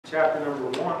chapter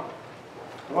number 1.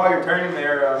 While you're turning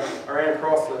there, I ran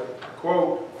across a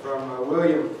quote from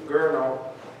William Gurnall.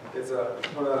 It's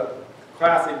one of the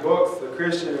classic books, The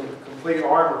Christian in Complete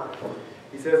Armor.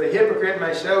 He says, "A hypocrite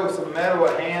may show some mettle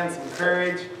at hand, some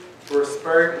courage for a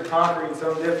spurt in conquering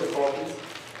some difficulties,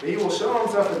 but he will show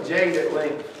himself a jade at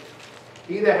length.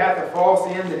 He that hath a false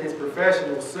end in his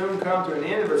profession will soon come to an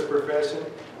end of his profession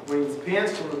when he's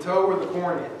pinched from the toe where the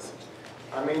corn is."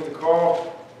 I mean to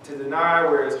call to deny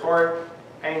where his heart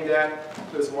aimed at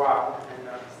this while. And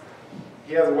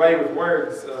he has a way with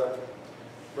words,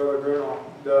 Brother Newell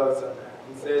does.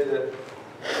 He said that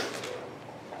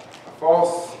a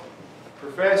false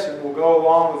profession will go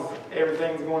along as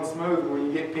everything's going smooth. When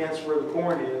you get pinched where the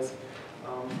corn is,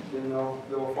 then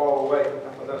they'll fall away. I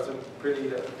thought that was a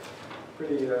pretty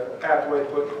apt way to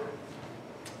put it.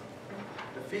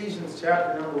 Ephesians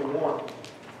chapter number 1.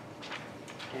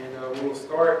 And we'll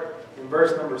start in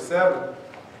verse number 7.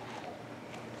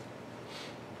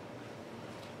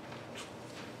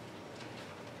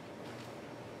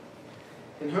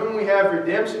 "In whom we have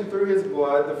redemption through his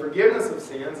blood, the forgiveness of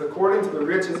sins, according to the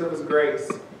riches of his grace,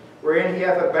 wherein he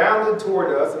hath abounded toward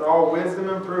us in all wisdom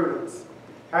and prudence,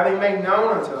 having made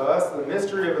known unto us the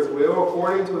mystery of his will,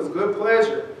 according to his good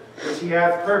pleasure, which he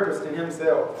hath purposed in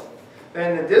himself,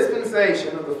 that in the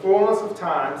dispensation of the fullness of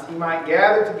times he might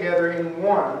gather together in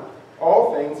one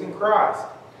all things in Christ,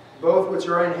 both which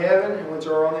are in heaven and which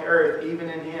are on the earth,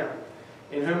 even in him,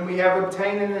 in whom we have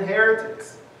obtained an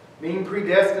inheritance, being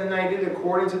predestinated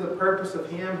according to the purpose of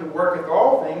him who worketh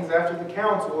all things after the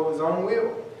counsel of his own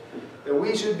will, that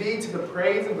we should be to the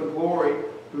praise of the glory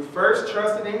who first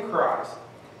trusted in Christ,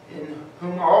 in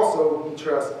whom also he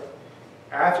trusted,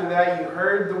 after that you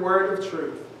heard the word of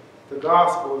truth, the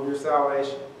gospel of your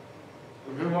salvation,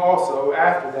 in whom also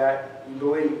after that you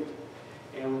believed."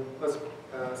 And let's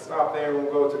stop there and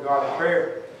we'll go to God in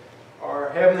prayer. Our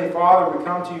Heavenly Father, we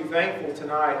come to you thankful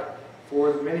tonight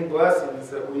for the many blessings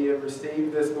that we have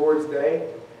received this Lord's Day.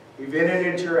 We've entered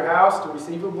into your house to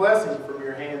receive a blessing from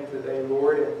your hand today,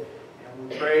 Lord, and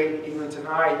we pray even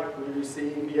tonight we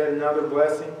receive yet another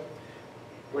blessing.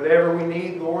 Whatever we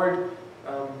need, Lord,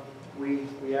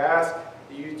 we ask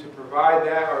you to provide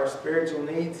that, our spiritual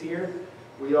needs here.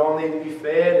 We all need to be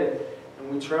fed,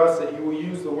 and we trust that you will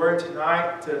use the word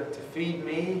tonight to feed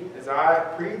me as I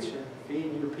preach and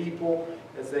feed your people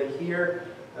as they hear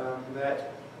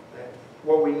that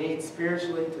what we need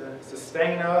spiritually to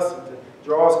sustain us and to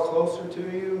draw us closer to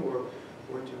you,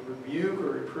 or to rebuke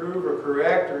or reprove or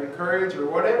correct or encourage or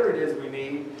whatever it is we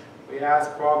need. We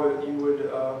ask, Father, that you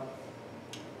would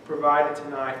provide it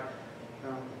tonight.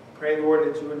 Pray, Lord,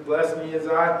 that you would bless me as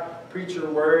I preach your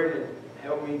word and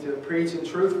help me to preach in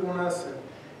truthfulness. And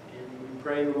we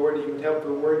pray, Lord, that you would help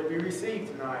the word to be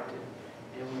received tonight.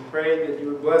 And we pray that you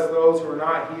would bless those who are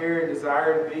not here and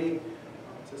desire to be.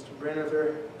 Sister Brenna's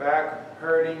back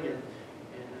hurting, and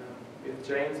if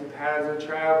James and Pat are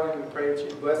traveling, we pray that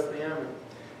you bless them and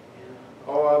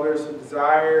all others who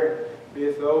desire, and be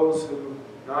with those who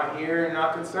are not here and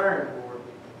not concerned, Lord.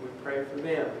 We pray for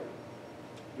them.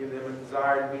 Give them a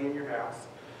desire to be in your house.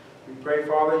 We pray,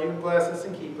 Father, you bless us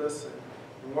and keep us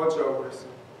and watch over us.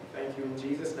 Thank you in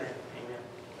Jesus' name.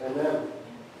 Amen. Amen.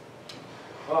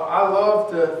 Well, I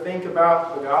love to think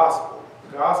about the gospel.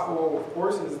 The gospel, of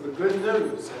course, is the good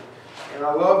news. And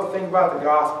I love to think about the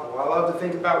gospel. I love to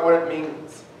think about what it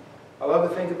means. I love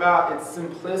to think about its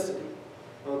simplicity.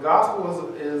 Well, the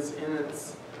gospel is in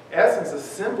its essence, a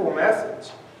simple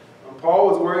message. Paul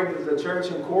was worried that the church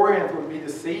in Corinth would be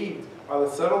deceived by the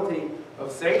subtlety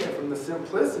of Satan from the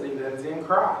simplicity that is in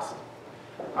Christ.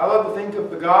 I love to think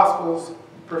of the gospel's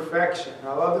perfection.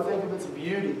 I love to think of its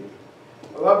beauty.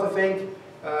 I love to think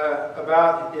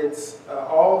about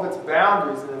all of its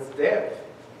boundaries and its depth.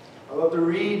 I love to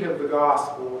read of the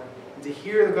gospel and to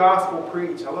hear the gospel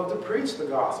preached. I love to preach the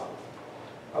gospel.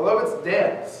 I love its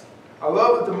depths. I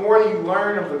love that the more that you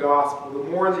learn of the gospel, the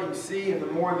more that you see and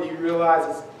the more that you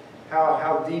realize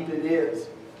how deep it is.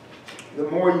 The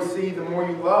more you see, the more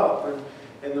you love.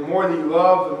 And the more that you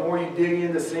love, the more you dig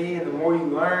into seeing, and the more you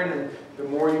learn, and the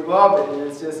more you love it. And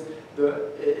it's just,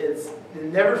 it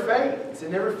never fades.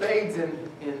 It never fades in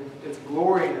its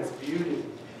glory and its beauty.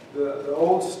 The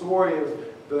old story of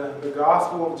the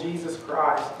gospel of Jesus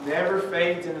Christ never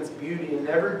fades in its beauty and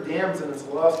never dims in its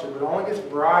luster, but only gets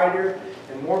brighter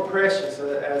and more precious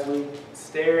as we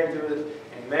stare into it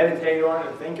and meditate on it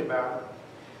and think about it.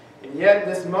 And yet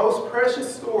this most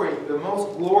precious story, the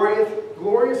most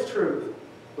glorious truth,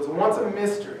 was once a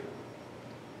mystery.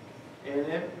 And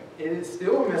it is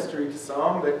still a mystery to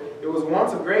some, but it was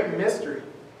once a great mystery.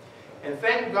 And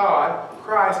thank God,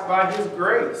 Christ, by His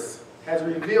grace, has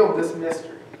revealed this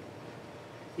mystery.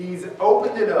 He's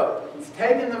opened it up. He's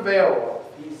taken the veil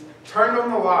off. He's turned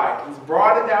on the light. He's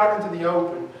brought it out into the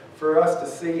open for us to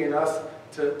see and us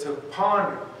to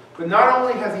ponder. But not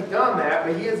only has He done that,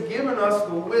 but He has given us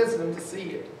the wisdom to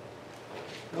see it.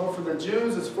 You know, for the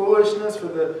Jews it's foolishness, for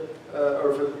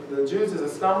the Jews it's a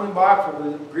stumbling block, for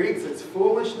the Greeks it's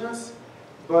foolishness.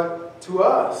 But to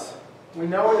us, we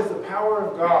know it is the power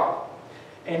of God.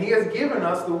 And He has given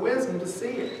us the wisdom to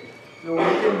see it. You know,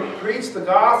 we can preach the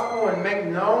gospel and make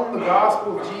known the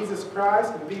gospel of Jesus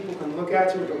Christ, and people can look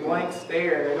at you with a blank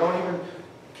stare and they don't even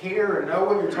care or know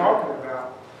what you're talking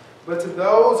about. But to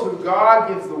those who God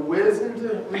gives the wisdom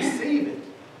to receive it,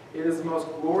 it is the most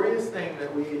glorious thing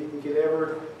that we could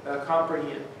ever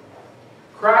comprehend.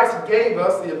 Christ gave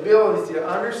us the ability to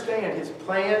understand His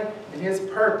plan and His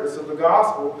purpose of the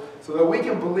gospel so that we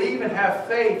can believe and have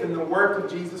faith in the work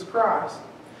of Jesus Christ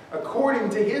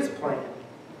according to His plan.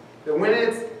 That when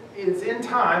it's in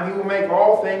time, He will make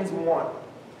all things one.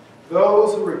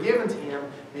 Those who were given to Him,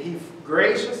 that He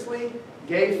graciously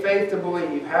gave faith to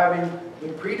believe, having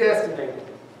been predestinated.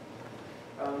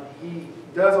 He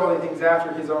does all these things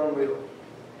after His own will.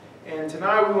 And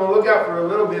tonight we want to look out for a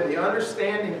little bit the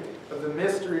understanding of the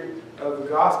mystery of the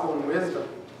gospel and wisdom.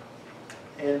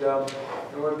 And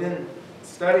we've been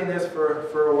studying this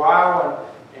for a while,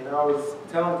 and I was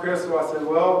telling Crystal, I said,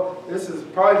 well, this is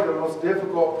probably the most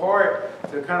difficult part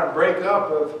to kind of break up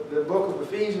of the book of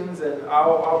Ephesians, and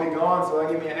I'll be gone, so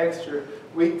that'll give me an extra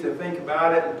week to think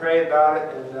about it and pray about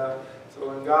it. And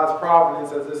so in God's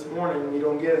providence, as this morning, we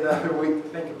don't get another week to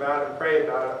think about it and pray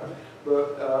about it.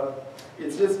 But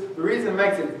it's just, the reason it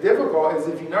makes it difficult is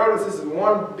if you notice, this is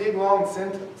one big long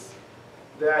sentence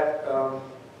that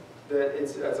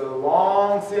it's a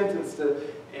long sentence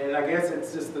and I guess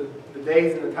it's just the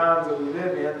days and the times that we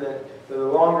live in that the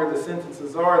longer the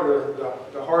sentences are,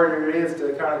 the harder it is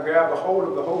to kind of grab a hold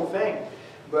of the whole thing,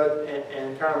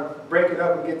 and kind of break it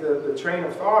up and get the train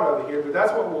of thought of it here. But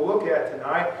that's what we'll look at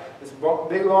tonight, this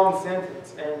big long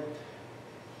sentence. And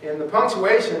in the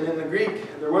punctuation in the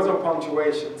Greek, there was no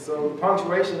punctuation. So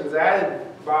punctuation is added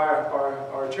by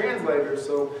our translators.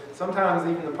 So sometimes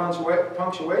even the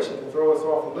punctuation can throw us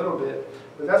off a little bit.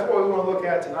 But that's what we want to look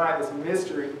at tonight, this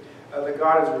mystery that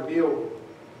God has revealed.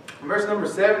 In verse number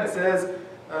 7, it says,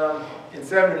 in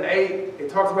 7 and 8, it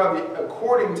talks about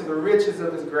according to the riches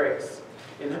of His grace,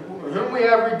 in whom we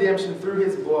have redemption through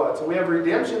His blood. So we have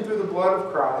redemption through the blood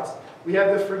of Christ. We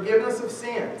have the forgiveness of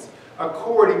sins,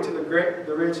 according to the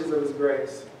riches of His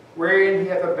grace, wherein He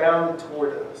hath abounded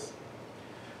toward us.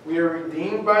 We are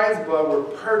redeemed by His blood,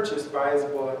 we're purchased by His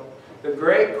blood. The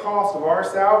great cost of our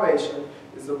salvation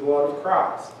is the blood of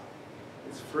Christ.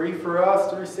 It's free for us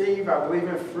to receive. I believe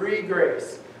in free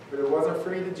grace, but it wasn't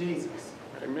free to Jesus.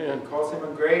 Amen. It cost Him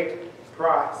a great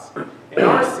price. And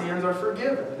our sins are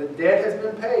forgiven. The debt has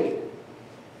been paid.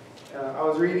 I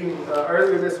was reading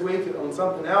earlier this week on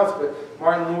something else, but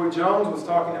Martin Lloyd-Jones was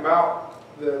talking about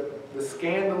the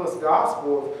scandalous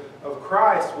gospel of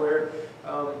Christ, where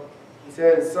he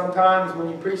says sometimes when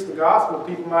you preach the gospel,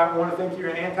 people might want to think you're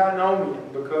an antinomian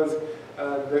because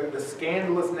the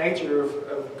scandalous nature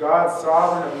of God's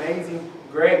sovereign, amazing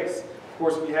grace. Of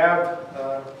course, we have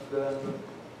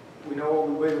we know what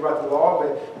we believe about the law,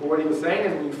 but what he was saying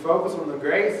is when you focus on the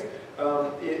grace,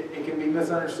 it can be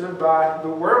misunderstood by the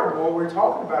world. What we're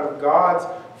talking about of God's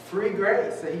free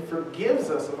grace, that He forgives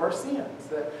us of our sins,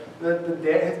 that the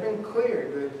debt has been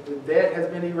cleared, the debt has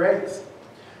been erased.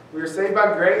 We are saved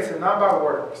by grace and not by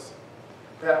works.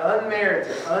 That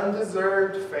unmerited,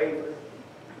 undeserved favor.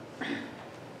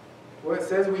 Well, it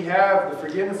says we have the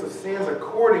forgiveness of sins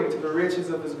according to the riches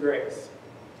of His grace.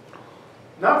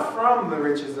 Not from the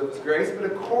riches of His grace, but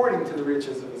according to the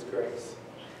riches of His grace.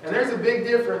 And there's a big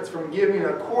difference from giving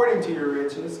according to your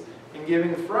riches and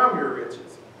giving from your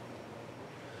riches.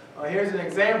 Here's an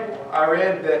example. I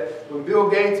read that when Bill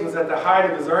Gates was at the height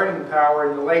of his earning power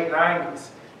in the late 90s,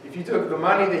 if you took the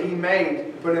money that he made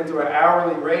and put into an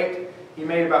hourly rate, he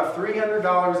made about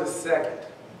 $300 a second.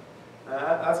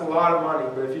 That's a lot of money,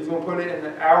 but if he's going to put it in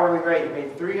an hourly rate, he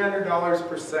made $300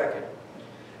 per second.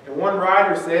 And one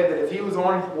writer said that if he was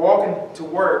walking to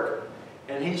work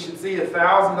and he should see a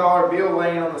 $1,000 bill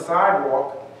laying on the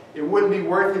sidewalk, it wouldn't be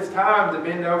worth his time to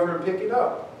bend over and pick it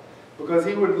up, because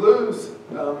he would lose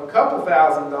a couple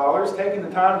 $1,000s taking the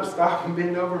time to stop and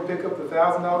bend over and pick up the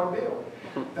 $1,000 bill.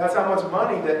 That's how much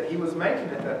money that he was making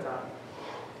at that time.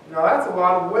 Now that's a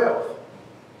lot of wealth.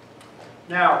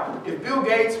 Now, if Bill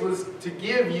Gates was to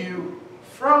give you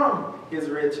from his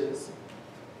riches,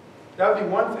 that would be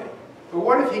one thing. But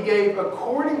what if he gave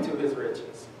according to his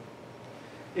riches?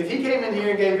 If he came in here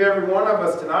and gave every one of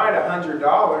us tonight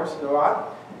 $100,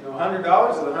 $100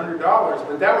 is $100,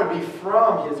 but that would be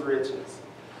from his riches.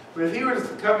 But if he were to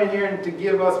come in here and to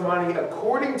give us money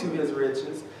according to his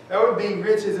riches, that would be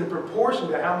riches in proportion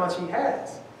to how much he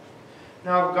has.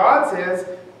 Now, God says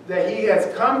that he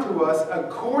has come to us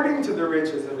according to the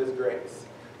riches of his grace.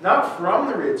 Not from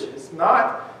the riches.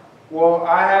 Not, well,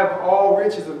 I have all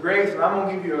riches of grace and I'm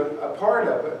going to give you a part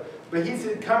of it. But he's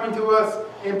coming to us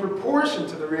in proportion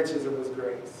to the riches of his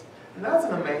grace. And that's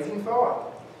an amazing thought.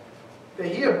 That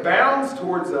he abounds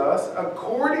towards us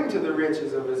according to the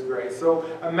riches of his grace. So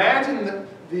imagine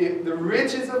the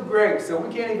riches of grace. So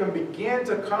we can't even begin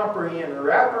to comprehend or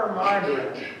wrap our mind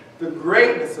around the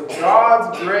greatness of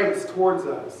God's grace towards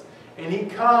us. And he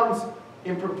comes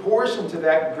in proportion to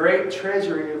that great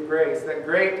treasury of grace, that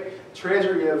great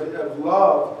treasury of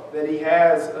love that he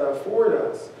has for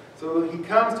us. So he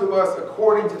comes to us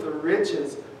according to the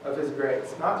riches of his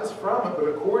grace. Not just from it, but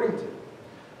according to it.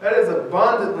 That is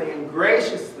abundantly and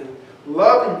graciously,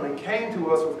 lovingly came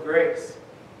to us with grace.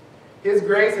 His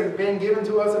grace has been given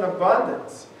to us in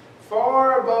abundance,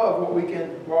 far above what we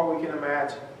can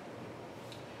imagine.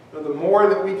 The more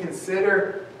that we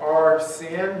consider our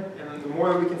sin, and the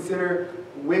more that we consider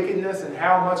wickedness and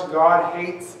how much God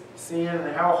hates sin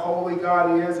and how holy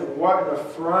God is and what an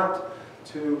affront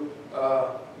to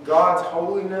God's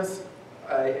holiness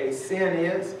a sin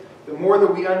is, the more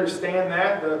that we understand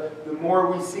that, the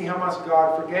more we see how much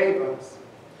God forgave us.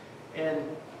 And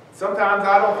sometimes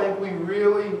I don't think we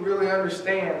really, really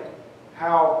understand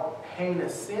how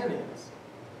heinous sin is.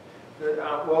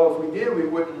 Well, if we did, we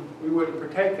wouldn't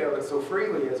partake of it so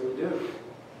freely as we do.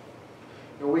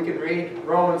 We can read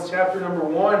Romans chapter number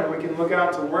 1, and we can look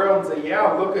out to the world and say,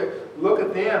 yeah, look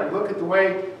at them. Look at the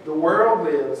way the world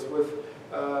lives with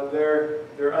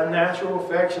their unnatural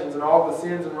affections and all the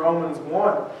sins in Romans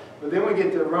 1. But then we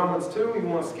get to Romans 2. We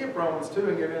want to skip Romans 2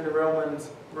 and get into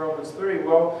Romans 3.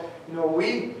 Well,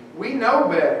 we know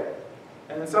better.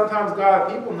 And sometimes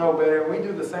God, people know better, and we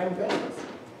do the same things.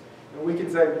 And we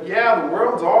can say, yeah, the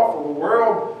world's awful. The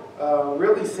world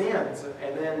really sins.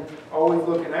 And then always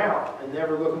looking out and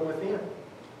never looking within.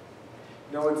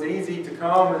 It's easy to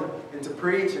come and to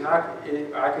preach, and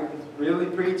I could really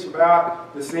preach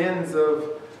about the sins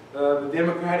of the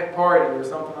Democratic Party or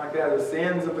something like that, the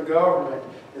sins of the government.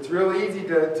 It's real easy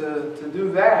to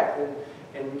do that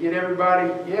and get everybody,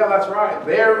 yeah, that's right,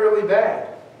 they're really bad.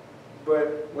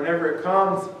 But whenever it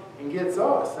comes and gets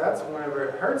us, that's whenever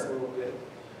it hurts a little bit.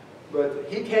 But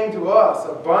he came to us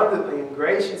abundantly and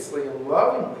graciously and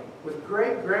lovingly with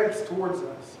great grace towards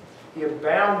us. He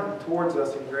abounded towards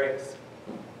us in grace.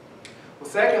 Well,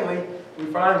 secondly, we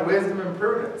find wisdom and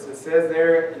prudence. It says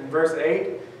there in verse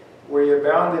 8, where he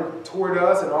abounded toward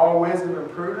us in all wisdom and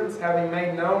prudence, having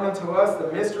made known unto us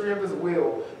the mystery of his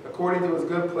will, according to his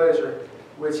good pleasure,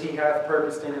 which he hath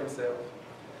purposed in himself.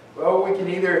 Well, we can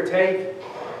either take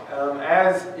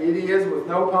as it is with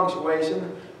no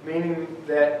punctuation, meaning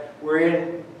that we're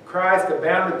in Christ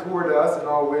abounded toward us in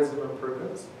all wisdom and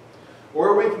prudence.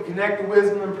 Or we can connect the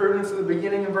wisdom and prudence to the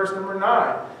beginning in verse number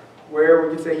 9, where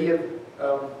we can say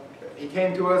he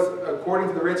came to us according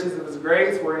to the riches of his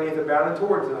grace, wherein he hath abounded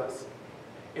towards us.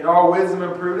 In all wisdom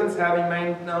and prudence, having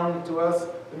made known to us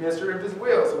the mystery of his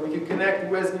will. So we can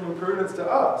connect wisdom and prudence to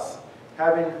us,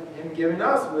 having him given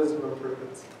us wisdom and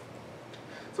prudence.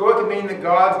 So it could mean that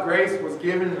God's grace was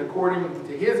given according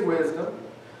to his wisdom,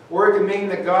 or it could mean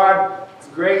that God's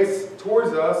grace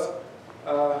towards us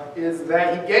is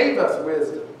that he gave us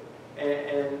wisdom.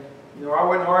 And I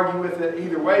wouldn't argue with it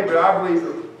either way, but I believe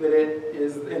that it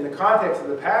is, in the context of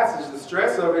the passage, the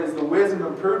stress of it is the wisdom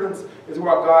and prudence is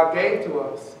what God gave to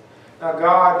us. Now,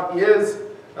 God is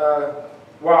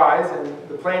wise, and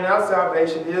the plan of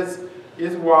salvation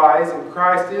is wise, and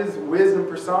Christ is wisdom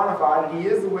personified, and he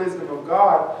is the wisdom of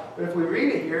God. But if we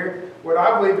read it here, what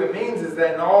I believe it means is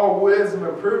that in all wisdom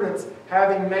and prudence,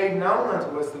 having made known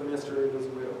unto us the mystery of his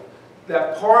will.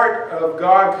 That part of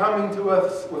God coming to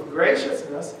us with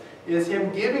graciousness is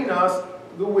him giving us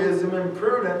the wisdom and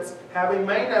prudence, having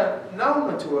made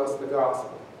known unto us the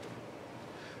gospel.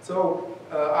 So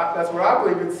that's what I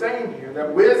believe it's saying here,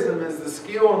 that wisdom is the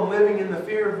skill in living in the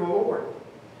fear of the Lord.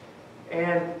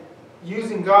 And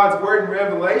using God's word and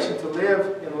revelation to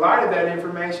live in light of that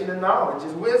information and knowledge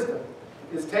is wisdom.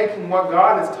 Is taking what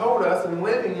God has told us and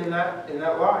living in that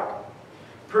light.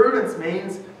 Prudence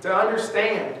means to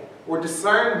understand, or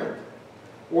discernment,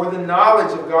 or the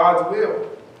knowledge of God's will.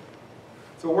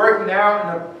 So working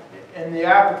out in the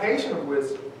application of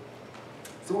wisdom.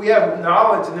 So we have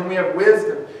knowledge, and then we have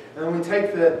wisdom, and then we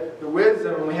take the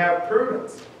wisdom and we have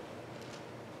prudence.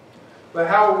 But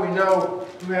how will we know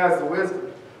who has the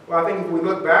wisdom? Well, I think if we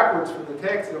look backwards from the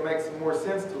text, it'll make some more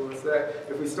sense to us. That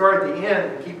if we start at the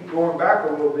end and keep going back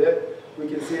a little bit, we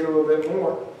can see it a little bit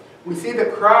more. We see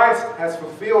that Christ has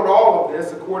fulfilled all of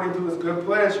this according to his good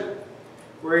pleasure,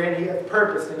 wherein he hath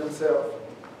purposed in himself.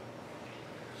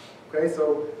 Okay,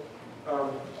 so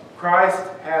Christ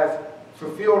has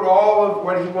fulfilled all of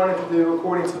what he wanted to do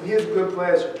according to his good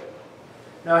pleasure.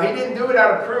 Now, he didn't do it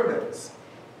out of prudence.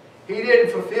 He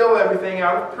didn't fulfill everything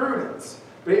out of prudence,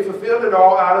 but he fulfilled it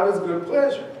all out of his good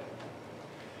pleasure.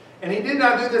 And he did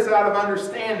not do this out of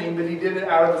understanding, but he did it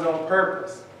out of his own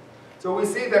purpose. So we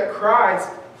see that Christ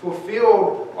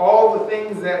fulfilled all the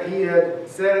things that he had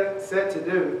set to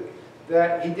do.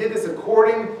 That he did this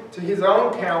according to his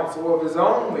own counsel of his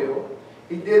own will.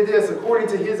 He did this according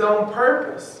to his own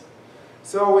purpose.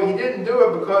 So he didn't do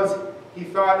it because he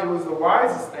thought it was the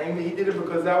wisest thing, but he did it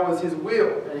because that was his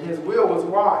will, and his will was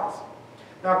wise.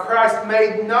 Now Christ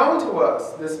made known to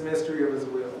us this mystery of his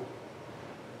will.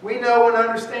 We know and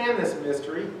understand this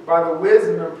mystery by the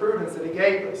wisdom and prudence that he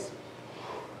gave us.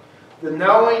 The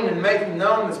knowing and making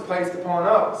known is placed upon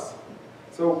us.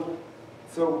 So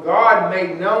God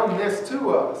made known this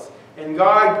to us. And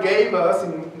God gave us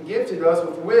and gifted us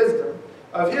with wisdom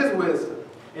of his wisdom.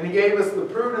 And he gave us the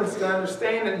prudence to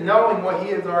understand it, knowing what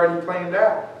he has already planned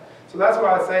out. So that's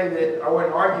why I say that I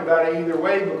wouldn't argue about it either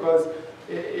way, because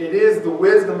it is the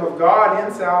wisdom of God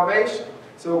in salvation.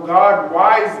 So God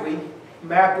wisely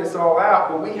mapped this all out,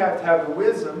 but we have to have the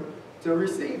wisdom to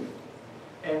receive it.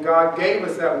 And God gave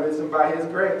us that wisdom by his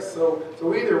grace. So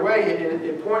either way,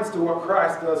 it points to what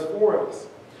Christ does for us.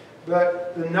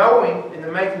 But the knowing and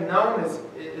the making known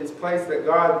is placed that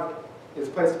God is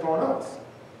placed upon us.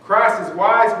 Christ is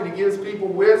wise, but he gives people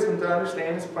wisdom to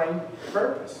understand his plain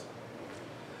purpose.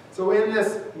 So in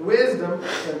this wisdom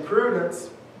and prudence,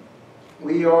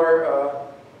 he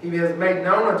has made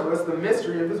known unto us the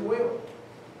mystery of his will.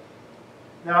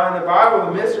 Now in the Bible,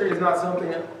 the mystery is not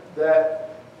something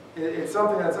it's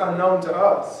something that's unknown to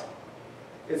us.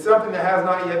 It's something that has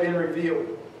not yet been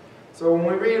revealed. So when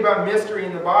we read about mystery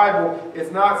in the Bible,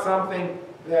 it's not something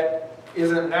that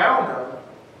isn't now known,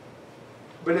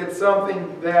 but it's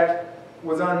something that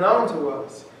was unknown to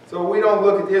us. So we don't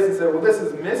look at this and say, well, this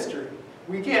is mystery.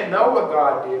 We can't know what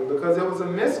God did because it was a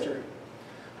mystery.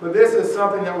 But this is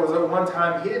something that was at one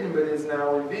time hidden but is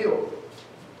now revealed.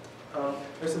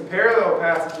 There's some parallel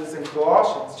passages in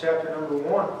Colossians chapter number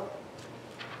 1.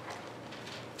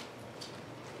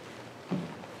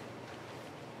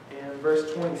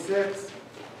 Verse 26,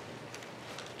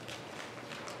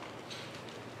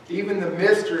 even the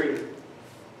mystery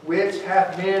which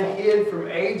hath been hid from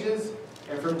ages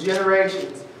and from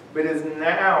generations, but is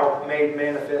now made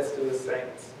manifest to his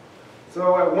saints.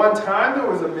 So at one time there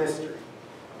was a mystery.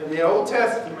 In the Old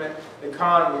Testament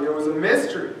economy, there was a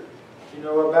mystery,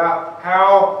 about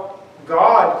how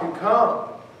God could come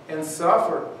and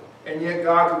suffer, and yet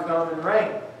God could come and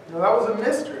reign. That was a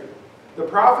mystery. The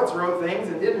prophets wrote things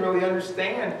and didn't really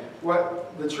understand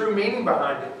what the true meaning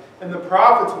behind it. And the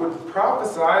prophets would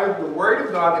prophesy the word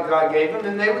of God that God gave them,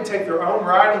 and they would take their own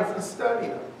writings and study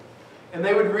them. And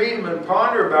they would read them and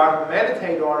ponder about them,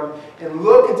 meditate on them, and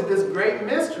look into this great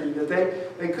mystery that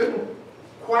they couldn't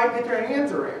quite get their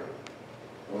hands around.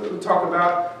 We would talk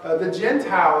about the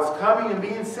Gentiles coming and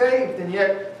being saved, and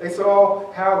yet they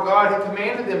saw how God had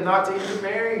commanded them not to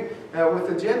intermarry with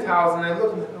the Gentiles, and they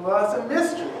looked and said, well, that's a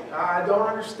mystery. I don't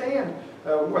understand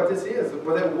what this is.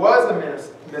 Well, it was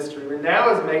a mystery, but now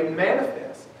it's made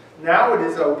manifest. Now it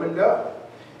is opened up.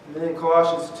 And then in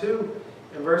Colossians 2,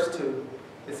 in verse 2,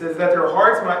 it says that their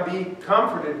hearts might be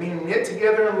comforted, being knit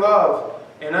together in love,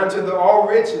 and unto the all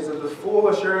riches of the full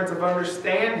assurance of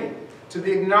understanding, to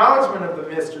the acknowledgement of the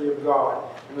mystery of God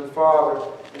and the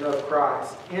Father and of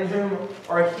Christ, in whom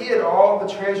are hid all the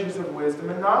treasures of wisdom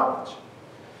and knowledge.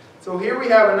 So here we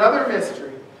have another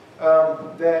mystery,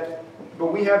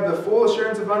 but we have the full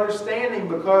assurance of understanding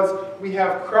because we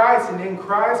have Christ, and in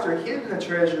Christ are hidden the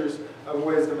treasures of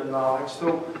wisdom and knowledge.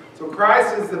 So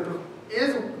Christ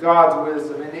is God's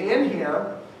wisdom, and in him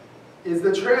is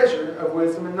the treasure of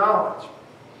wisdom and knowledge.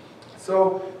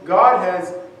 So God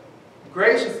has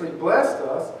graciously blessed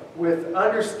us with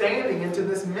understanding into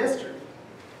this mystery,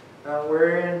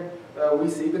 wherein we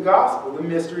see the gospel, the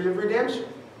mystery of redemption.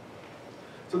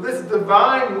 So this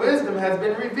divine wisdom has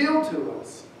been revealed to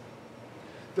us.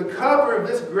 The cover of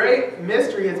this great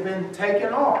mystery has been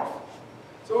taken off.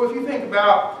 So if you think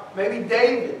about maybe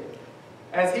David,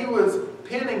 as he was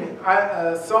penning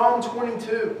Psalm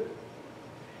 22,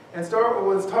 and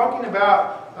was talking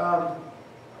about,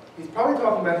 he's probably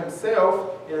talking about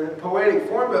himself in poetic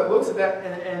form, but looks at that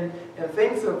and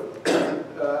thinks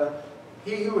of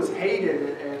he who was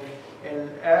hated And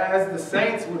as the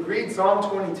saints would read Psalm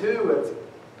 22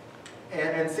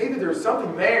 and see that there's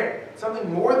something there,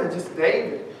 something more than just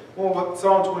David. Well,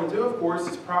 Psalm 22, of course,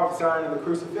 is prophesying of the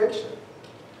crucifixion.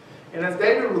 And as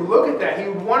David would look at that, he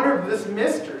would wonder of this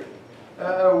mystery,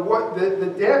 what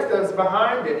the depth that's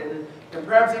behind it, and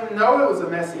perhaps even know it was a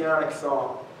messianic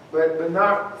psalm, but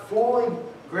not fully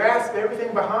grasp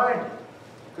everything behind it,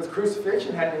 because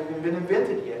crucifixion hadn't even been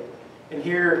invented yet. And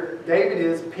here David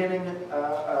is penning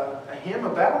a hymn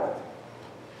about it.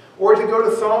 Or to go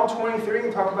to Psalm 23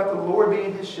 and talk about the Lord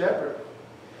being his shepherd,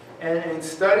 and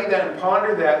study that and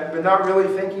ponder that, but not really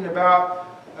thinking about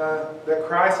that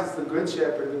Christ is the good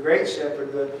shepherd, the great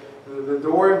shepherd, the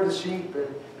door of the sheep,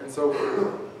 and so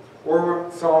forth. Or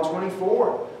Psalm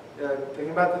 24,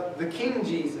 thinking about the King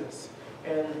Jesus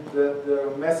and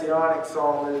the messianic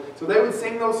psalm. So they would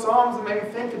sing those psalms and maybe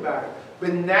think about it.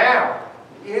 But now,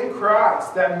 in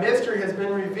Christ, that mystery has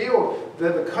been revealed.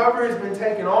 The cover has been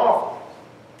taken off.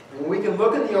 And we can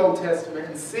look in the Old Testament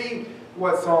and see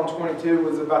what Psalm 22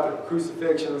 was about, the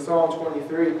crucifixion. And Psalm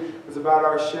 23 was about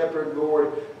our shepherd,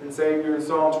 Lord, and Savior. And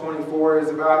Psalm 24 is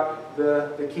about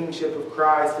the kingship of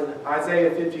Christ. And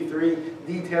Isaiah 53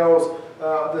 details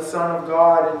the Son of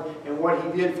God and what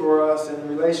he did for us in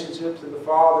relationship to the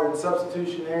Father and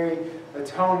substitutionary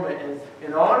atonement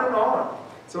and on and on.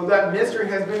 So that mystery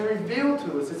has been revealed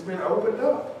to us. It's been opened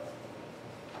up.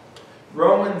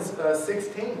 Romans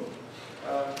 16.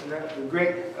 The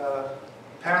great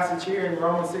passage here in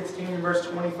Romans 16 verse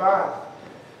 25.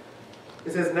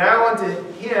 It says, "Now unto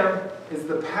him is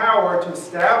the power to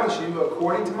establish you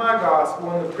according to my gospel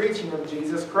and the preaching of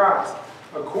Jesus Christ,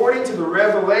 according to the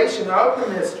revelation of the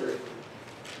mystery,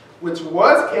 which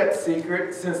was kept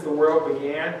secret since the world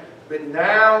began, but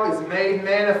now is made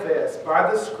manifest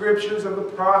by the scriptures of the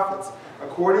prophets,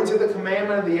 according to the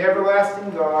commandment of the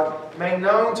everlasting God, made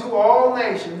known to all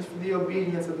nations for the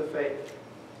obedience of the faith."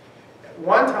 At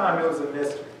one time it was a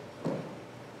mystery.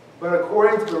 But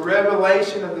according to the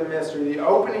revelation of the mystery, the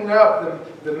opening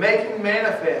up, the making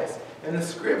manifest, and the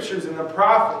scriptures and the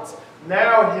prophets,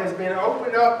 now it has been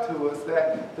opened up to us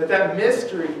that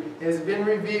mystery has been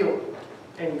revealed.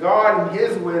 And God, in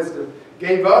his wisdom,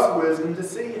 gave us wisdom to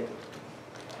see it.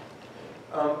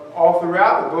 All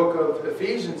throughout the book of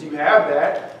Ephesians, you have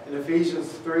that. In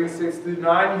Ephesians 3, 6 through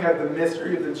 9, you have the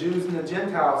mystery of the Jews and the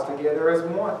Gentiles together as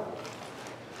one.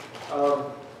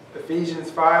 Ephesians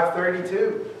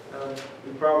 5:32.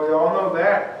 You probably all know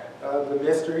that. The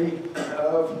mystery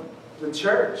of the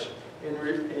church,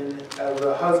 of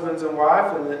the husbands and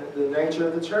wife, and the nature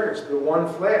of the church, the one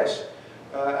flesh.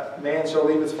 Man shall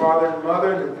leave his father and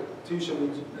mother, and the two shall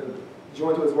be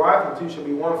joined to his wife, and the two shall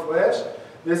be one flesh.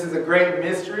 This is a great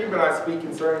mystery, but I speak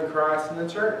concerning Christ and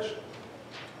the church.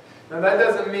 Now that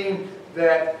doesn't mean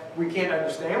that we can't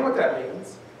understand what that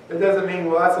means. It doesn't mean,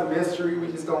 well, that's a mystery,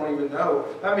 we just don't even know.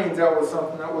 That means that was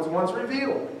something that was once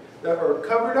revealed, or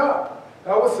covered up.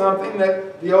 That was something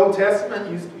that the Old Testament,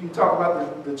 you talk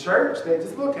about the church, they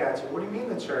just look at you. What do you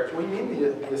mean the church? What do you mean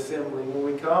the assembly? When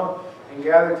we come and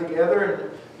gather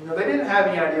together, and they didn't have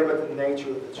any idea about the nature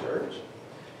of the church.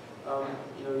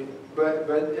 But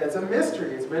it's a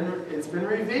mystery. It's been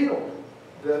revealed.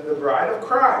 The bride of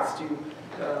Christ.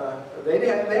 They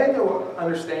had no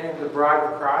understanding of the bride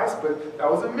of Christ, but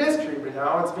that was a mystery. But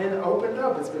now it's been opened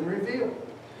up. It's been revealed.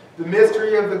 The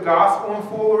mystery of the gospel in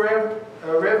full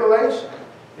revelation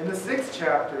in the 6th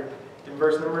chapter in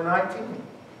verse number 19.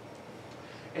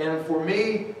 "And for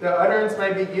me the utterance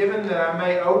may be given that I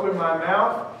may open my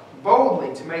mouth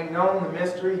boldly to make known the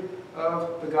mystery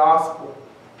of the gospel."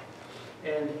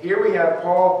 And here we have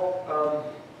Paul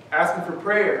asking for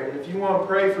prayer. And if you want to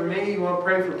pray for me, you want to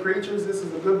pray for preachers, this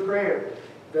is a good prayer.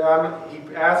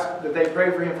 He asked that they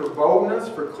pray for him for boldness,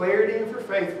 for clarity, and for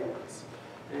faithfulness.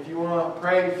 And if you want to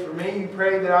pray for me, you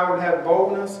pray that I would have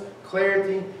boldness,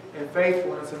 clarity, and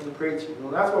faithfulness in the preaching.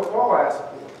 Well, that's what Paul asked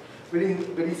for.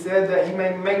 But he said that he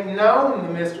may make known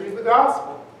the mystery of the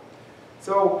gospel.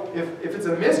 So if it's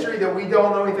a mystery that we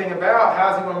don't know anything about,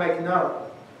 how's he going to make it known?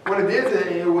 What it is,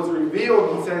 it was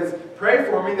revealed. He says, pray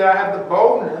for me that I have the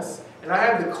boldness and I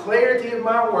have the clarity of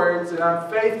my words, and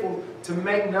I'm faithful to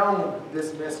make known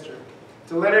this mystery.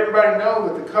 To let everybody know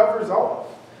that the cover's off,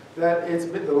 that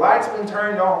the light's been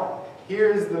turned on. Here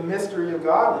is the mystery of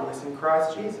godliness in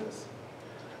Christ Jesus.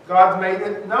 God's made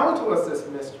it known to us, this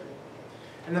mystery.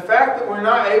 And the fact that we're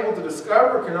not able to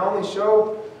discover can only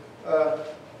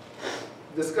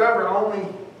discover only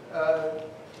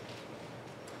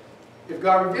if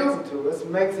God reveals it to us,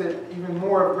 makes it even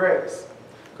more of grace.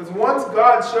 Because once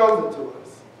God shows it to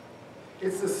us,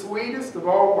 it's the sweetest of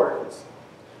all words.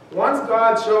 Once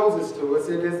God shows this to us,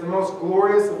 it is the most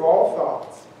glorious of all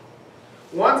thoughts.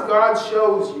 Once God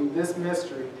shows you this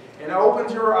mystery and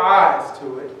opens your eyes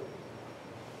to it,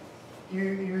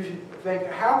 you should think,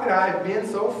 how could I have been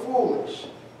so foolish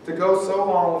to go so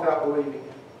long without believing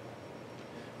it?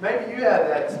 Maybe you had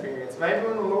that experience. Maybe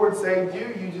when the Lord saved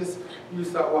you, you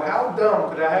thought, well, how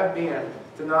dumb could I have been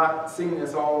to not see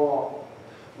this all along?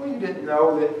 Well, you didn't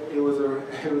know that it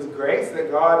was grace,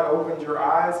 that God opened your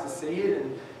eyes to see it,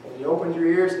 and He opened your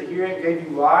ears to hear it, gave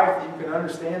you life, that you can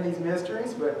understand these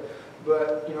mysteries.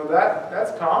 But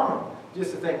that's common,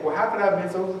 just to think, well, how could I have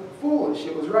been so foolish?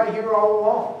 It was right here all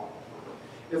along.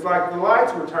 It's like the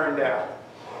lights were turned out,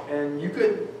 and you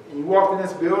walked in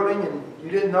this building and you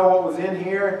didn't know what was in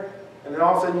here, and then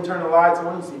all of a sudden you turn the lights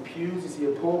on, you see pews, you see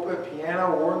a pulpit,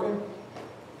 piano, organ,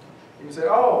 and you say,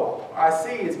 oh, I see,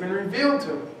 it's been revealed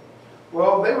to me.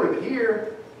 Well, they were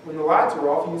here when the lights were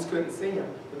off, you just couldn't see them.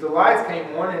 But the lights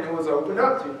came on and it was opened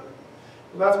up to you.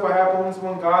 Well, that's what happens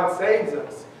when God saves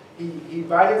us. He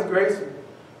by His grace,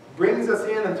 brings us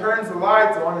in and turns the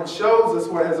lights on and shows us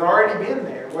what has already been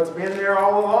there, what's been there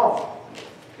all along.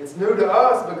 It's new to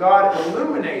us, but God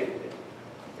illuminated it.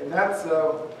 And that's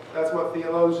what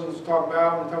theologians talk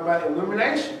about when they talk about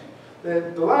illumination.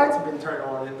 The lights have been turned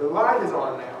on, and the light is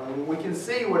on now, and we can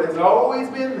see what has always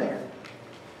been there.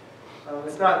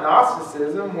 It's not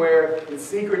Gnosticism, where it's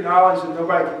secret knowledge that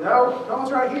nobody can know. No,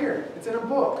 it's right here. It's in a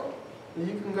book. And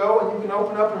you can go and you can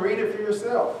open up and read it for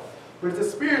yourself. But it's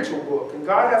a spiritual book, and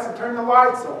God has to turn the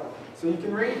lights on so you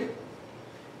can read it.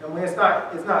 I mean, it's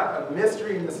not a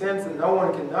mystery in the sense that no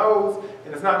one can know,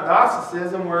 and it's not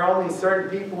Gnosticism where only certain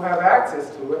people have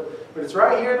access to it, but it's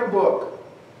right here in the book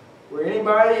where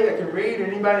anybody that can read or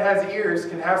anybody that has ears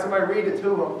can have somebody read it to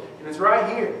them, and it's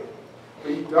right here.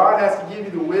 But God has to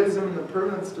give you the wisdom and the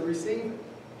prudence to receive it.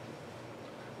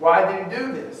 Why did He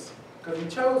do this? Because He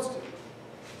chose to.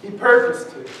 He purposed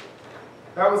to.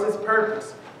 That was His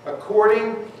purpose.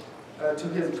 According to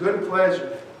His good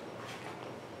pleasure.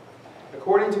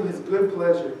 According to His good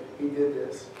pleasure, He did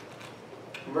this.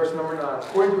 In verse number 9.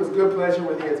 According to His good pleasure,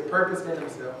 what He has purposed in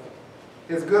Himself.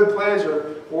 His good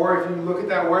pleasure, or if you look at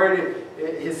that word,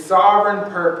 His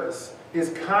sovereign purpose.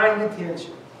 His kind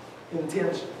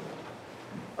intention.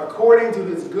 According to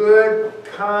His good,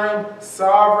 kind,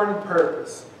 sovereign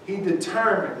purpose. He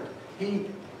determined. He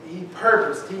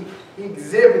purposed. He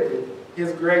exhibited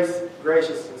His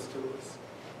graciousness to us.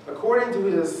 According to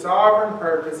His sovereign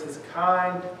purpose, His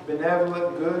kind,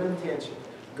 benevolent, good intention,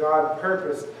 God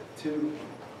purposed in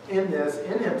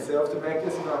Himself to make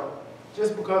this known.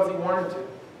 Just because He wanted to.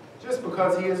 Just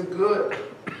because He is good.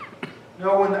 You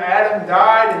know, when Adam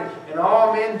died and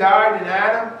all men died in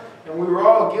Adam, and we were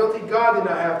all guilty, God did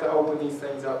not have to open these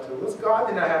things up to us. God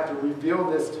did not have to reveal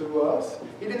this to us.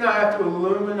 He did not have to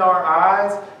illumine our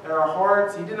eyes and our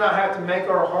hearts. He did not have to make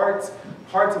our hearts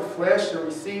of flesh to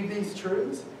receive these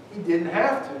truths. He didn't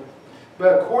have to.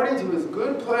 But according to His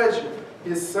good pleasure,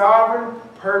 His sovereign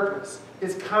purpose,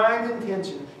 His kind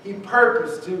intention, He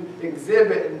purposed to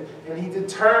exhibit and He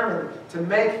determined to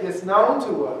make this known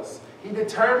to us. He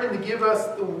determined to give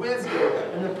us the wisdom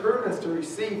and the prudence to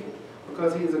receive it.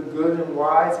 Because He is a good and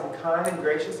wise and kind and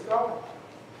gracious God.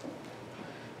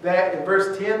 That in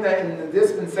verse 10, that in the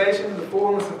dispensation of the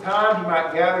fullness of time He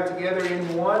might gather together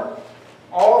in one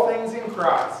all things in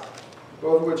Christ,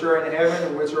 both which are in heaven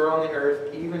and which are on the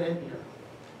earth, even in Him.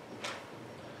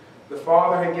 The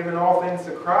Father had given all things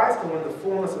to Christ, and when the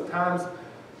fullness of times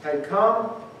had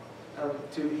come,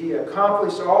 He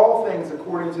accomplished all things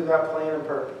according to that plan and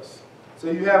purpose. So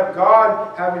you have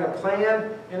God having a plan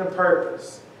and a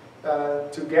purpose.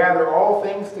 To gather all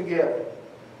things together.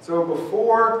 So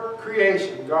before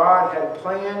creation, God had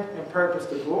planned and purposed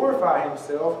to glorify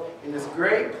Himself in this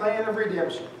great plan of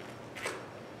redemption.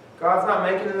 God's not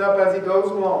making it up as He goes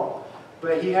along,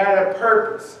 but He had a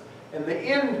purpose. And the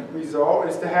end result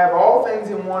is to have all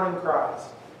things in one in Christ.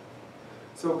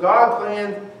 So God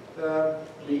planned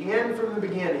the end from the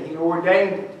beginning. He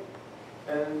ordained it.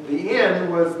 And the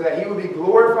end was that He would be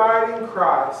glorified in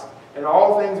Christ and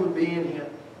all things would be in Him.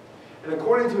 And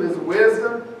according to His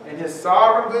wisdom and His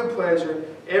sovereign good pleasure,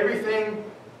 everything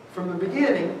from the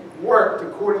beginning worked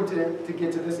according to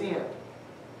get to this end.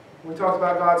 We talked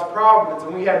about God's providence,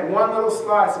 and we had one little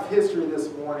slice of history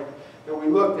this morning that we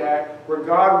looked at where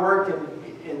God worked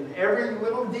in every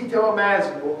little detail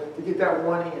imaginable to get that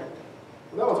one end.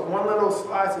 Well, that was one little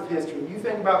slice of history. You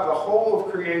think about the whole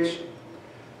of creation.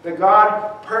 That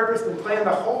God purposed and planned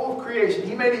the whole of creation.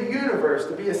 He made a universe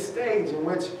to be a stage in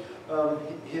which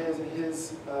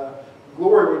His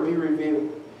glory would be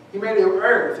revealed. He made an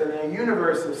earth and a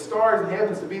universe of stars and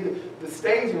heavens to be the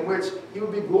stage in which He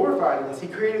would be glorified in this. He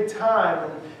created time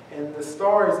and the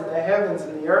stars and the heavens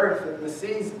and the earth and the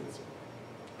seasons.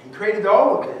 He created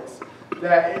all of this,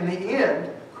 that in the end,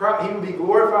 He would be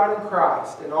glorified in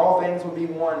Christ, and all things would be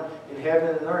one in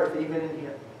heaven and earth, even in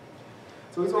Him.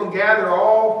 So He's going to gather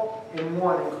all in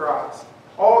one in Christ.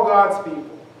 All God's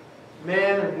people,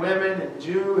 men and women, and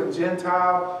Jew and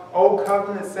Gentile, Old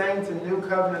Covenant saints and New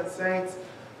Covenant saints.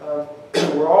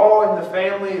 We're all in the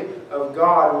family of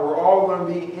God, and we're all going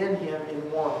to be in Him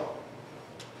in one.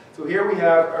 So here we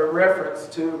have a reference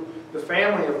to the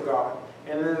family of God.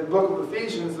 And in the book of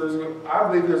Ephesians, I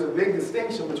believe there's a big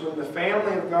distinction between the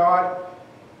family of God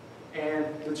and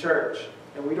the church.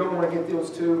 And we don't want to get those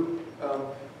two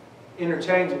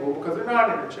interchangeable, because they're not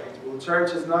interchangeable. The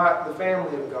church is not the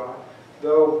family of God.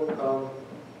 Though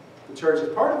the church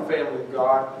is part of the family of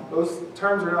God, those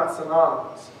terms are not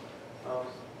synonymous.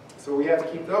 So we have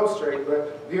to keep those straight.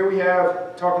 But here we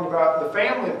have talking about the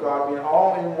family of God being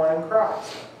all in one in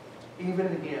Christ, even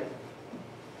in Him.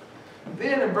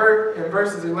 Then in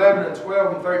verses 11 and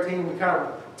 12 and 13, we kind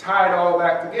of tie it all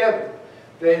back together.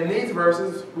 That in these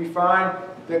verses, we find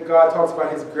that God talks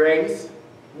about His grace,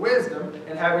 wisdom,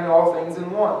 and having all things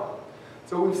in one.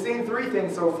 So we've seen three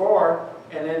things so far,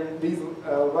 and in these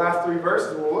last three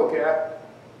verses we'll look at,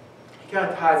 He kind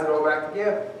of ties it all back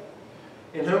together.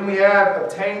 In whom we have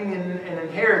obtained an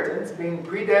inheritance, being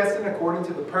predestined according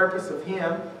to the purpose of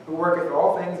Him who worketh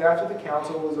all things after the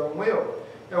counsel of His own will.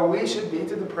 Now we should be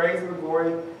to the praise of the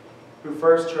glory who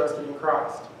first trusted in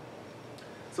Christ.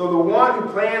 So the one who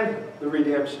planned the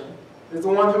redemption is the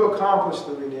one who accomplished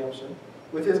the redemption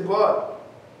with His blood.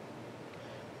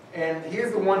 And He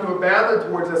is the one who abounded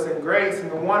towards us in grace, and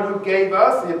the one who gave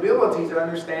us the ability to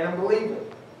understand and believe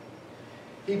it.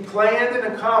 He planned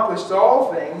and accomplished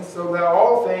all things so that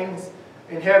all things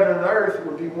in heaven and earth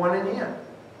would be one in Him.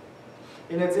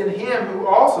 And it's in Him who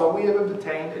also we have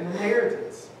obtained an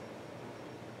inheritance.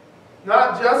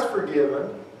 Not just forgiven,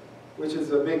 which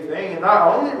is a big thing, and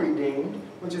not only redeemed,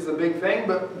 which is a big thing,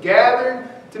 but gathered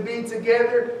to be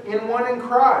together in one in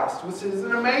Christ, which is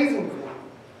an amazing thing.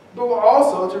 But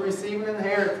also to receive an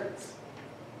inheritance.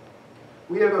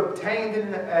 We have obtained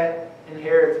an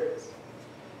inheritance.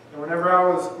 And whenever I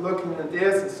was looking at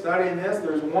this and studying this,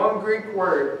 there's one Greek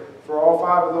word for all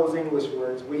five of those English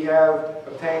words. We have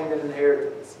obtained an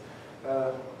inheritance.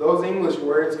 Those English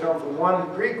words come from one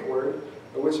Greek word,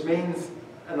 which means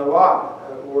an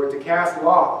allotment, or to cast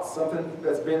lots, something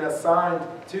that's been assigned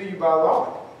to you by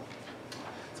lot.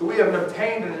 So we have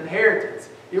obtained an inheritance.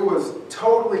 It was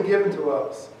totally given to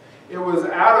us. It was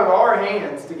out of our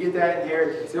hands to get that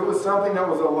inheritance. It was something that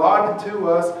was allotted to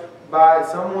us by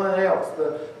someone else.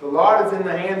 The lot is in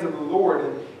the hands of the Lord,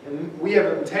 and we have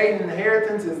obtained an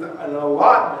inheritance as an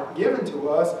allotment given to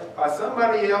us by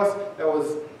somebody else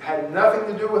that had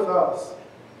nothing to do with us.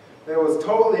 That was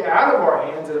totally out of our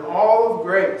hands, and all of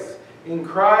grace in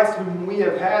Christ, whom we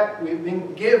have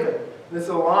been given this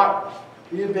allotment.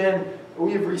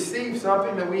 We have received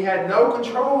something that we had no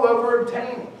control over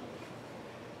obtaining.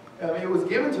 It was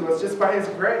given to us just by His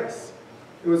grace.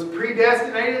 It was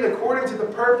predestinated according to the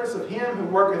purpose of Him who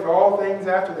worketh all things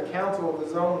after the counsel of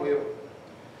His own will.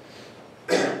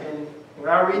 And when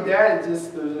I read that, there's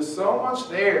just so much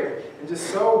there, and just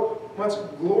so much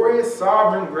glorious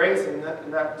sovereign grace in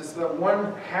just that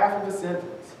one half of a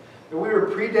sentence. That we were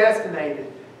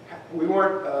predestinated. We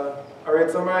weren't, I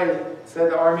read somebody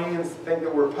said the Armenians think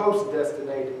that we're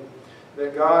post-destinated.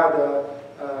 That God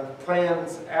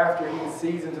plans after He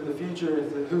sees into the future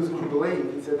who's going to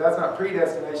believe. He said that's not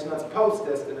predestination, that's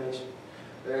post-destination.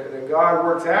 That God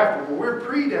works after, but we're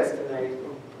predestinated.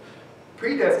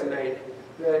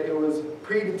 That it was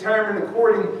predetermined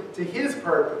according to His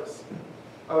purpose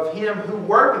of Him who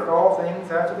worketh all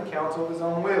things after the counsel of His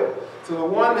own will. So the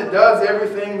one that does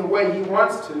everything the way He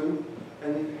wants to,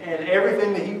 and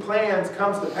everything that He plans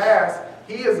comes to pass,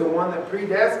 He is the one that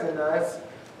predestined us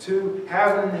to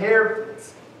have an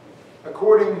inheritance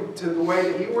according to the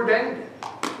way that He ordained it.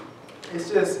 It's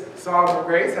just sovereign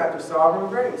grace after sovereign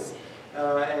grace.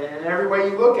 And every way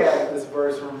you look at it, this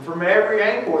verse, from every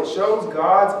angle, it shows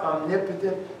God's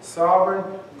omnipotent,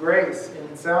 sovereign grace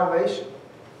in salvation.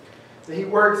 That He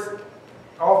works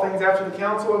all things after the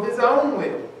counsel of His own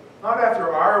will. Not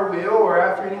after our will or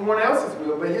after anyone else's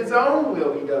will, but His own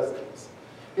will He does this.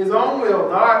 His own will,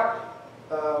 not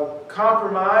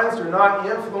compromised or not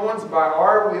influenced by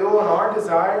our will and our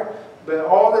desire, but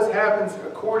all this happens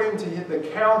according to the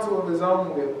counsel of His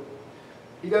own will.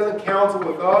 He doesn't counsel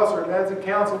with us or doesn't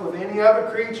counsel with any other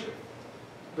creature,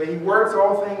 but He works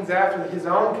all things after His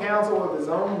own counsel of His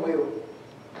own will.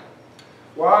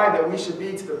 Why? That we should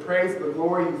be to the praise of the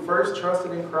glory who first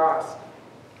trusted in Christ,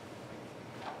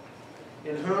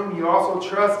 in whom you also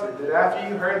trusted, that after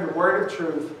you heard the word of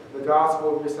truth, the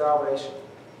gospel of your salvation.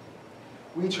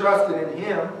 We trusted in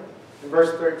Him, in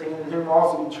verse 13, in whom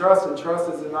also you trusted.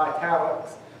 Trust is in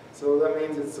italics, so that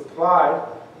means it's supplied,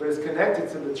 but it's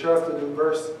connected to the trusted in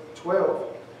verse 12.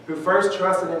 Who first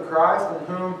trusted in Christ, in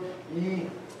whom ye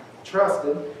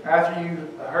trusted, after you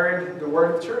heard the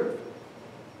word of truth.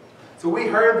 So we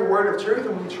heard the word of truth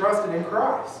and we trusted in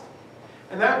Christ.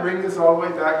 And that brings us all the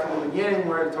way back to the beginning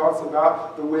where it talks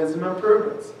about the wisdom and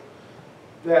prudence.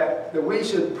 That we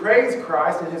should praise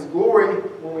Christ and His glory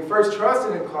when we first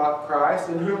trusted in Christ,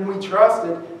 in whom we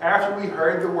trusted after we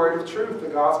heard the word of truth, the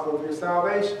gospel of your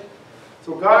salvation.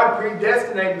 So God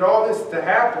predestinated all this to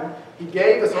happen. He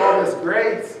gave us all this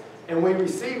grace, and we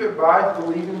receive it by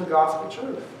believing the gospel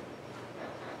truth.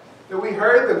 That we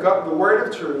heard the word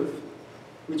of truth.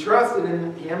 We trusted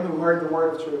in Him who heard the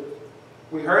word of truth.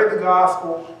 We heard the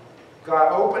gospel.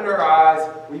 God opened our eyes.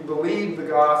 We believed the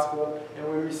gospel, and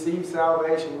we received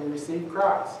salvation. We received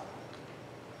Christ.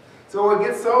 So it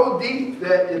gets so deep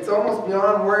that it's almost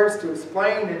beyond words to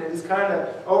explain, and it just kind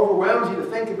of overwhelms you to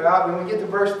think about. When we get to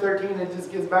verse 13, it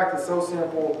just gets back to so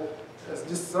simple. It's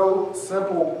just so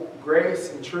simple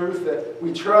grace and truth that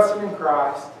we trusted in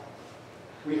Christ.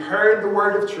 We heard the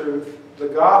word of truth, the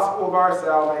gospel of our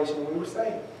salvation, and we were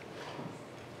saved.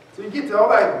 So you get to all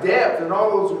that depth and all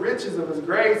those riches of His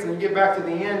grace, and you get back to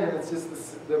the end, and it's just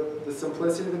the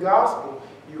simplicity of the gospel.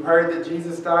 You heard that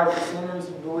Jesus died for sinners.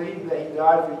 You believed that He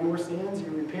died for your sins. You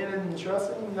repented and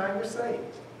trusted Him, and now you're saved.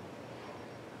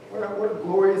 What a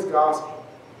glorious gospel.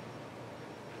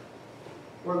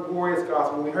 What a glorious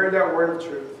gospel. We heard that word of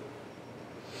truth.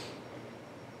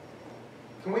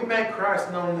 Can we make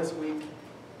Christ known this week?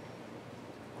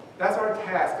 That's our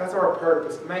task. That's our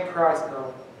purpose, to make Christ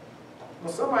known.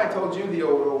 Well, somebody told you the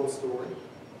old story.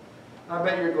 I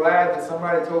bet you're glad that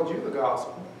somebody told you the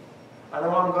gospel. I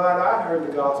know I'm glad I heard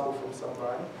the gospel from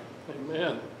somebody.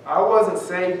 Amen. I wasn't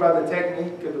saved by the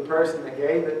technique of the person that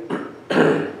gave it,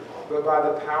 but by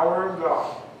the power of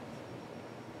God.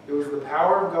 It was the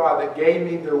power of God that gave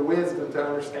me the wisdom to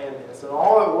understand this. And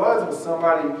all it was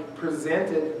somebody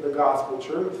presented the gospel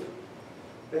truth.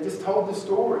 They just told the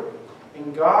story.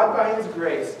 And God, by His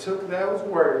grace, took those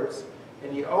words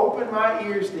and He opened my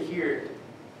ears to hear it.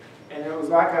 And it was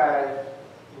like I'd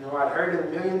heard it a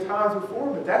million times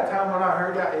before, but that time when I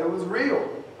heard that, it was real.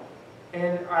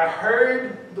 And I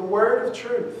heard the word of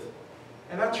truth.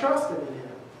 And I trusted in Him.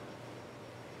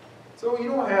 So you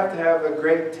don't have to have a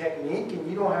great technique, and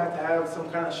you don't have to have some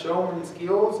kind of showman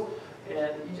skills. And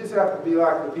you just have to be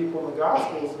like the people in the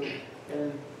Gospels.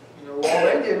 And all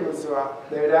they did was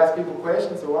they would ask people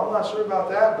questions. So I'm not sure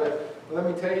about that, but let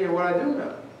me tell you what I do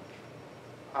know.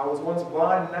 I was once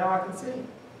blind, and now I can see.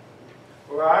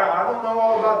 Well, I don't know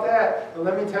all about that, but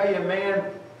let me tell you a man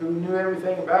who knew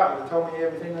everything about me, told me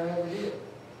everything I ever did.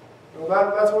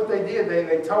 Well, that's what they did.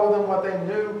 They told them what they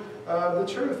knew of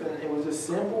the truth, and it was just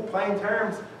simple, plain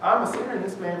terms. I'm a sinner, and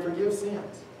this man forgives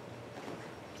sins.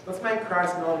 Let's make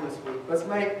Christ known this week. Let's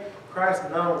make Christ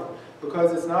known,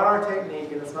 because it's not our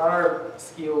technique and it's not our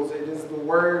skills. It is the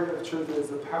word of truth. It is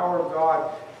the power of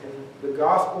God and the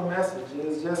gospel message. It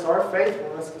is just our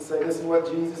faithfulness to say this is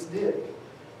what Jesus did.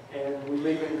 And we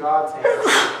leave it in God's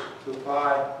hands to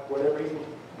apply whatever He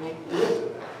needs to do to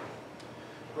that.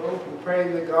 Well, we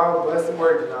pray that God will bless the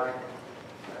word tonight.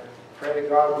 Pray that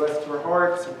God will bless it to our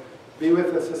hearts and be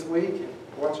with us this week and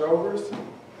watch over us.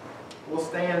 We'll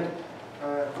stand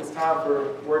at this time for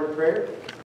a word of prayer.